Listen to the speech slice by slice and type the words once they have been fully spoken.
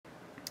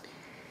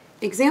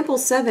Example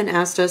 7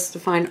 asked us to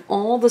find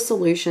all the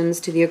solutions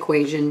to the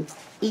equation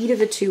e to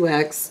the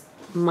 2x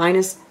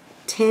minus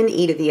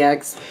 10e to the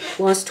x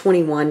plus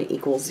 21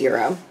 equals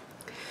 0.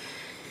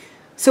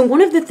 So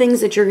one of the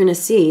things that you're going to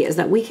see is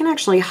that we can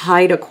actually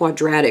hide a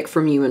quadratic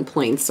from you in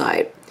plain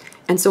sight.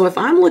 And so if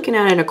I'm looking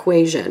at an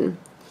equation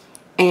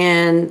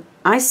and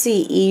I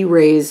see e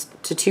raised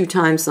to 2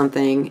 times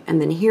something, and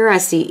then here I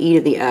see e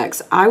to the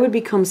x, I would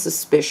become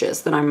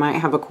suspicious that I might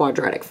have a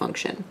quadratic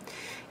function.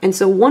 And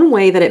so one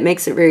way that it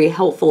makes it very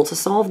helpful to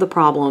solve the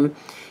problem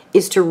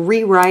is to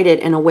rewrite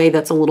it in a way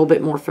that's a little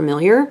bit more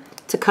familiar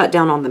to cut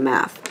down on the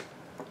math.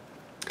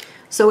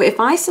 So if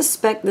I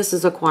suspect this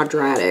is a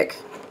quadratic,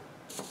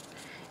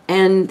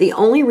 and the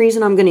only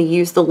reason I'm going to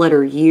use the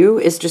letter u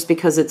is just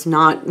because it's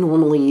not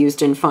normally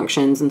used in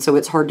functions, and so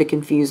it's hard to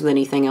confuse with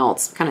anything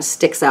else. It kind of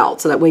sticks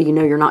out, so that way you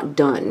know you're not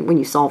done when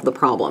you solve the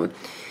problem.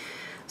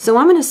 So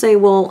I'm going to say,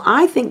 well,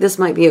 I think this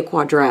might be a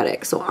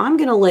quadratic, so I'm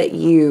going to let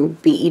u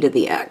be e to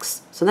the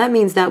x. So that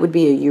means that would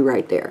be a u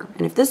right there.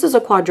 And if this is a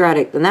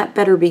quadratic, then that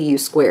better be u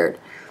squared.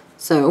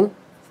 So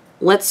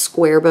let's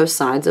square both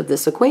sides of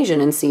this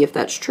equation and see if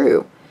that's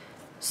true.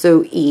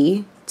 So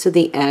e to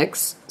the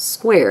x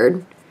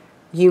squared,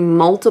 you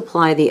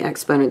multiply the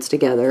exponents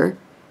together,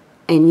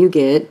 and you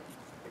get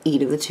e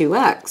to the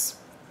 2x.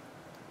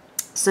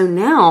 So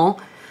now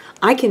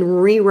I can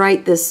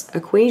rewrite this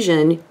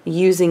equation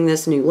using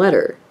this new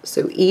letter.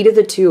 So e to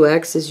the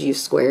 2x is u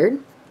squared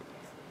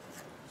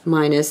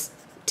minus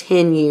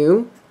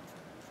 10u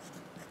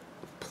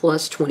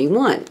plus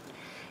 21.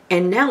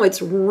 And now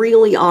it's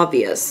really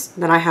obvious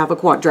that I have a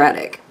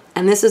quadratic.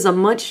 And this is a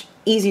much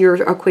easier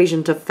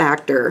equation to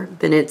factor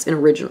than in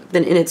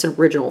its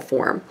original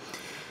form.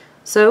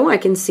 So I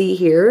can see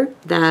here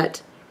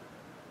that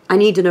I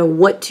need to know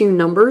what two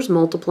numbers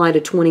multiply to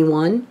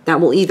 21 that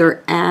will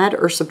either add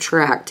or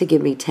subtract to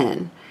give me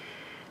 10.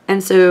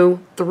 And so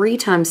 3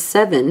 times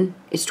 7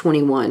 is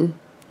 21,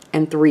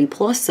 and 3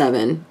 plus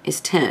 7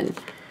 is 10.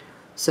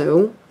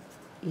 So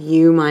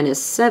u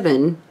minus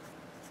 7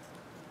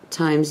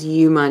 times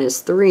u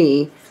minus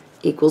 3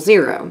 equals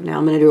 0. Now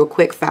I'm going to do a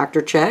quick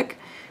factor check.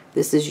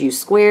 This is u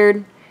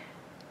squared.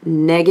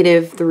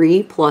 Negative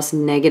 3 plus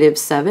negative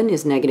 7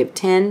 is negative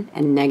 10,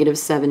 and negative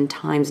 7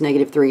 times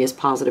negative 3 is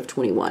positive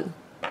 21.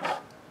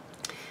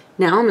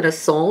 Now I'm going to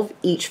solve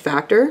each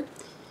factor.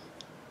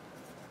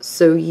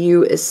 So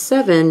u is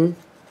 7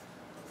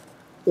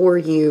 or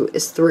u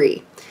is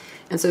 3.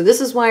 And so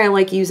this is why I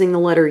like using the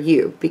letter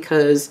u,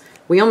 because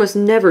we almost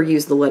never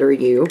use the letter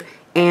u.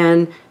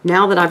 And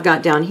now that I've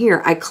got down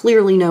here, I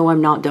clearly know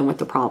I'm not done with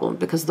the problem,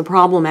 because the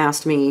problem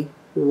asked me,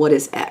 what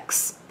is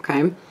x?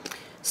 Okay.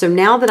 So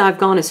now that I've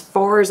gone as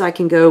far as I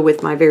can go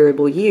with my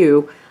variable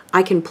u,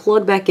 I can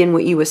plug back in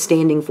what u was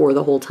standing for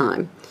the whole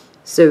time.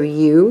 So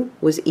u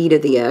was e to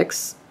the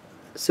x,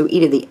 so e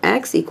to the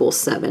x equals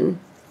 7,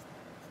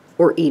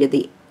 or e to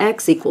the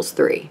x equals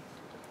 3.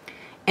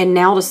 And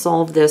now to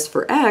solve this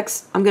for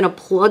x, I'm going to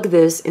plug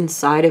this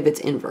inside of its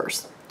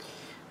inverse.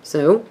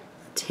 So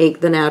take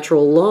the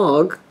natural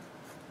log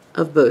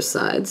of both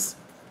sides.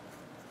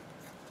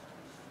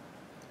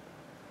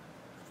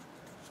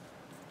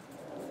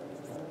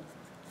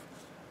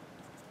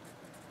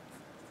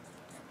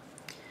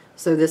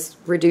 So this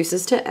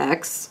reduces to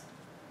x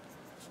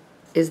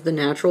is the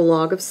natural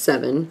log of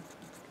 7,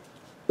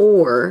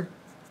 or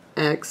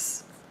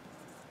x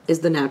is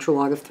the natural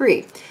log of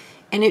 3.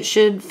 And it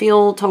should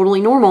feel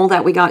totally normal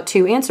that we got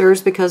 2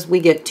 answers, because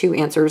we get 2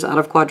 answers out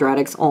of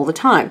quadratics all the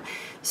time.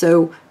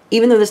 So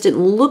even though this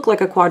didn't look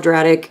like a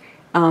quadratic,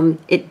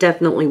 it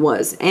definitely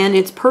was. And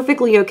it's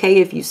perfectly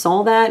okay if you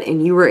saw that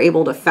and you were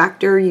able to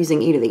factor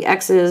using e to the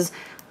x's.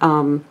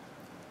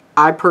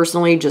 I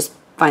personally just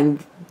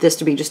find this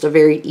to be just a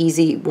very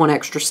easy one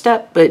extra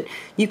step, but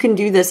you can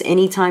do this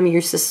anytime you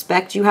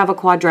suspect you have a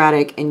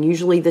quadratic, and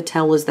usually the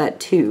tell is that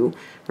 2,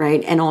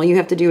 right? And all you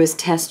have to do is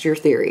test your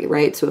theory,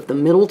 right? So if the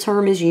middle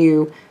term is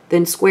u,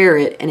 then square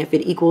it, and if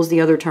it equals the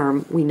other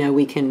term, we know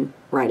we can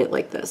write it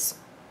like this.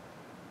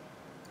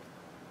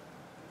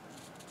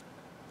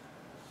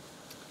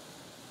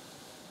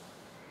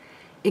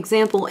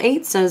 Example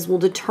 8 says, we'll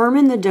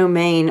determine the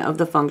domain of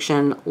the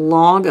function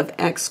log of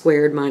x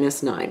squared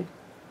minus 9.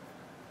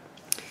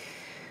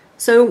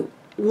 So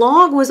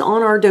log was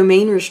on our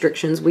domain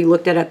restrictions we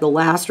looked at the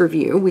last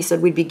review. We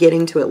said we'd be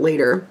getting to it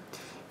later.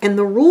 And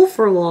the rule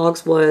for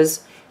logs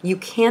was you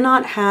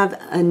cannot have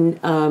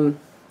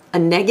a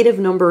negative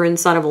number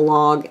inside of a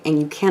log, and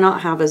you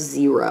cannot have a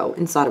 0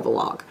 inside of a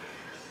log.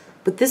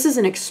 But this is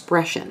an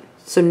expression.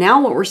 So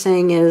now what we're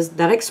saying is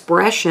that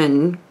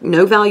expression,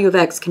 no value of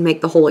x, can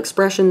make the whole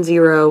expression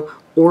 0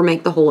 or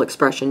make the whole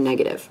expression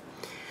negative.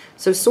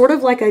 So sort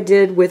of like I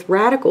did with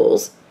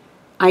radicals,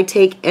 I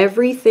take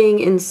everything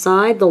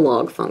inside the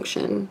log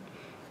function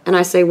and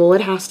I say, well,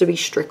 it has to be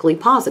strictly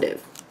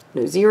positive.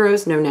 No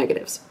zeros, no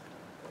negatives.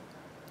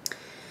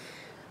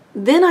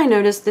 Then I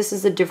notice this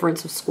is a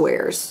difference of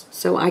squares,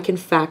 so I can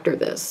factor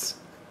this.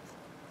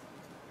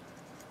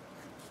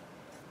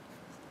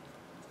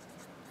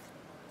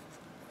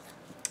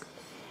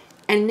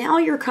 And now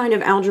you're kind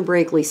of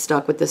algebraically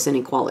stuck with this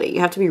inequality. You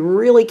have to be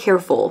really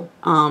careful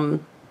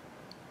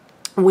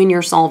when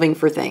you're solving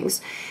for things.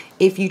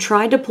 If you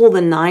tried to pull the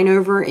 9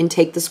 over and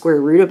take the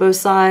square root of both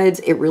sides,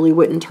 it really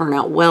wouldn't turn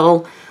out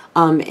well.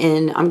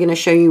 And I'm going to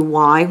show you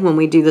why when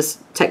we do this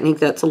technique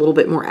that's a little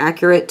bit more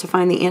accurate to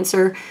find the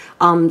answer.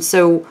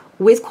 So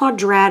with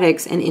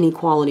quadratics and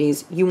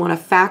inequalities, you want to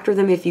factor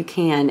them if you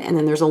can, and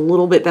then there's a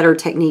little bit better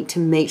technique to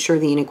make sure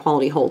the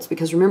inequality holds.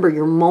 Because remember,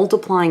 you're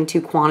multiplying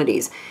two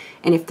quantities.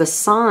 And if the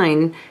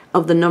sign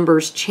of the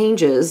numbers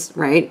changes,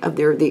 right, of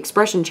the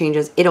expression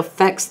changes, it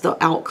affects the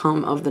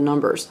outcome of the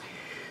numbers.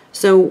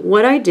 So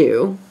what I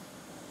do,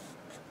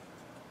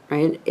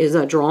 right, is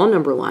I draw a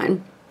number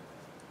line,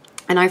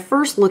 and I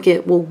first look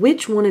at, well,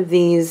 which one of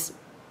these,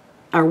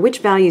 or which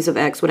values of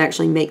x would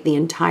actually make the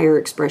entire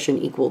expression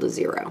equal to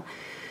 0.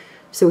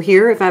 So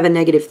here, if I have a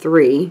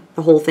 -3,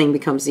 the whole thing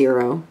becomes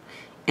 0.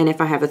 And if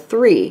I have a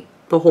 3,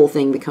 the whole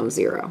thing becomes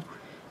 0.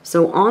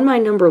 So on my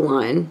number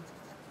line,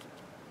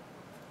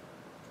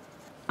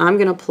 I'm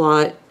going to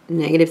plot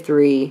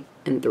 -3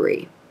 and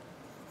 3.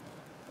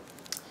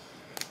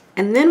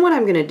 And then what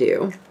I'm going to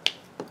do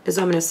is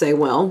I'm going to say,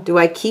 well, do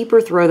I keep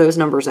or throw those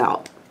numbers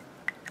out?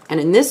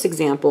 And in this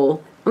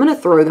example, I'm going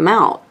to throw them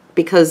out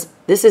because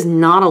this is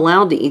not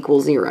allowed to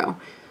equal 0.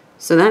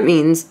 So that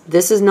means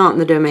this is not in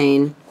the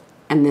domain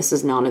and this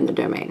is not in the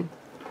domain.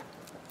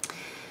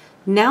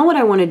 Now what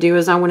I want to do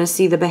is I want to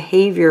see the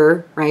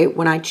behavior, right,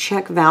 when I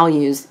check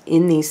values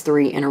in these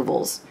three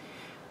intervals.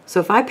 So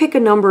if I pick a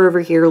number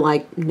over here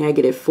like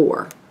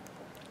 -4,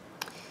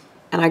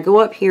 and I go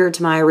up here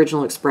to my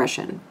original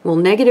expression, well,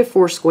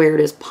 -4 squared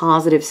is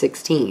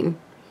 +16,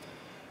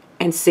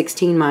 and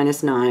 16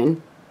 minus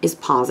 9 is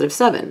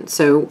 +7.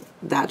 So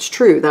that's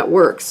true, that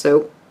works.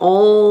 So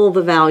all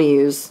the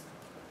values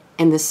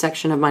in this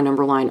section of my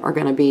number line are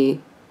going to be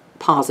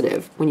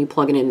positive when you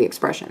plug it into the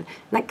expression.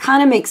 And that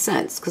kind of makes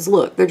sense, because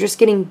look, they're just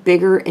getting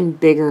bigger and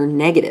bigger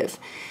negative.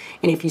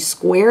 And if you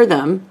square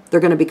them,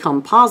 they're going to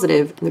become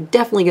positive, and they're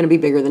definitely going to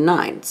be bigger than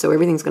 9. So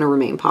everything's going to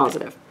remain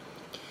positive.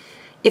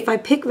 If I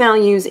pick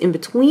values in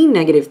between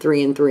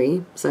 -3 and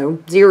 3, so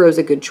 0 is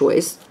a good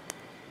choice,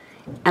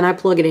 and I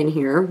plug it in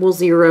here, well,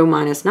 0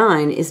 minus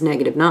 9 is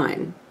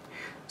 -9.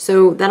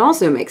 So that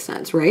also makes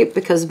sense, right?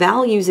 Because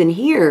values in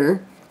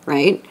here,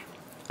 right,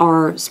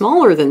 are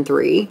smaller than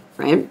 3,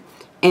 right?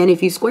 And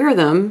if you square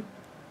them,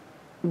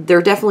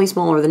 they're definitely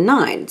smaller than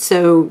 9.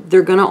 So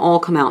they're going to all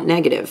come out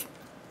negative.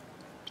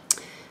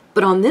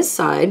 But on this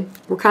side,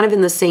 we're kind of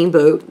in the same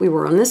boat we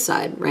were on this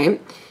side,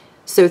 right?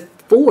 So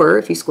 4,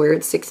 if you square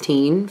it,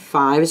 16.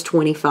 5 is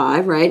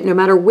 25, right? No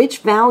matter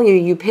which value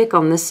you pick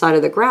on this side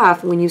of the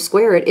graph, when you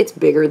square it, it's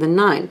bigger than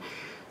 9.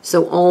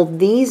 So all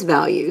these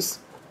values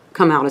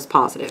come out as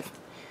positive.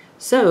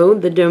 So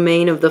the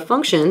domain of the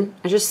function,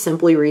 I just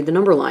simply read the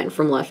number line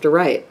from left to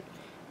right.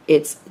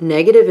 It's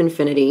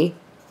 -infinity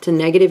to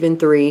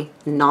 -3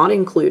 not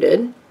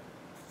included,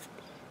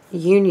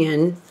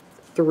 union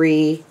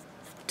 3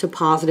 to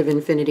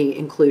 +infinity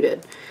included.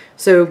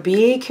 So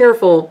be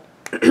careful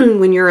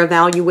when you're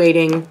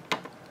evaluating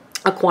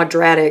a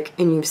quadratic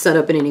and you've set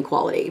up an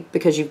inequality,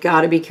 because you've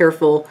got to be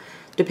careful.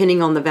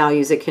 Depending on the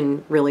values, it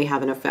can really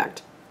have an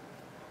effect.